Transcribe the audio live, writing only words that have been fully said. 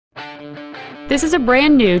This is a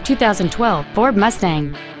brand new 2012 Ford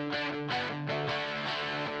Mustang.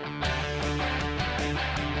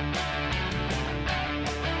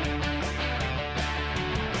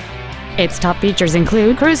 Its top features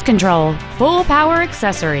include cruise control, full power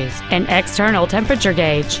accessories, an external temperature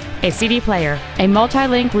gauge, a CD player, a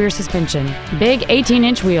multi-link rear suspension, big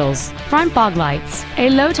 18-inch wheels, front fog lights, a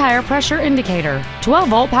low tire pressure indicator,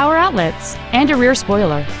 12-volt power outlets, and a rear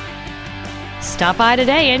spoiler. Stop by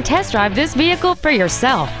today and test drive this vehicle for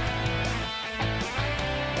yourself.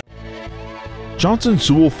 Johnson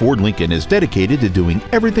Sewell Ford Lincoln is dedicated to doing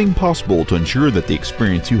everything possible to ensure that the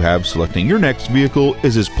experience you have selecting your next vehicle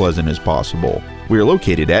is as pleasant as possible. We are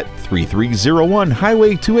located at 3301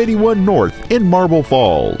 Highway 281 North in Marble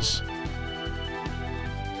Falls.